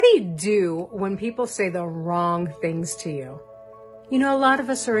do you do when people say the wrong things to you? You know, a lot of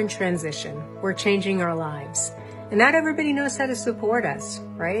us are in transition. We're changing our lives. And not everybody knows how to support us,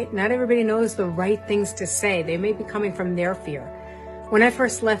 right? Not everybody knows the right things to say. They may be coming from their fear. When I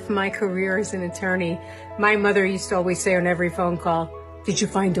first left my career as an attorney, my mother used to always say on every phone call, "Did you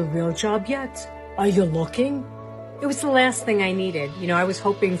find a real job yet? Are you looking?" It was the last thing I needed. You know, I was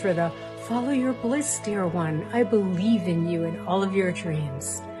hoping for the "Follow your bliss, dear one. I believe in you and all of your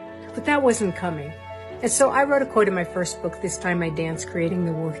dreams." But that wasn't coming. And so I wrote a quote in my first book, This Time I Dance, Creating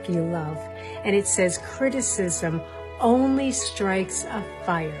the Work You Love. And it says, criticism only strikes a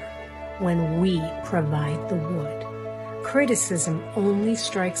fire when we provide the wood. Criticism only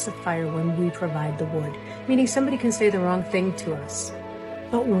strikes a fire when we provide the wood. Meaning somebody can say the wrong thing to us,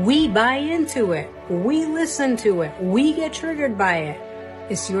 but we buy into it. We listen to it. We get triggered by it.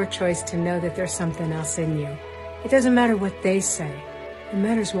 It's your choice to know that there's something else in you. It doesn't matter what they say. It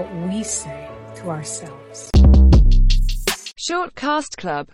matters what we say to ourselves. Short Cast Club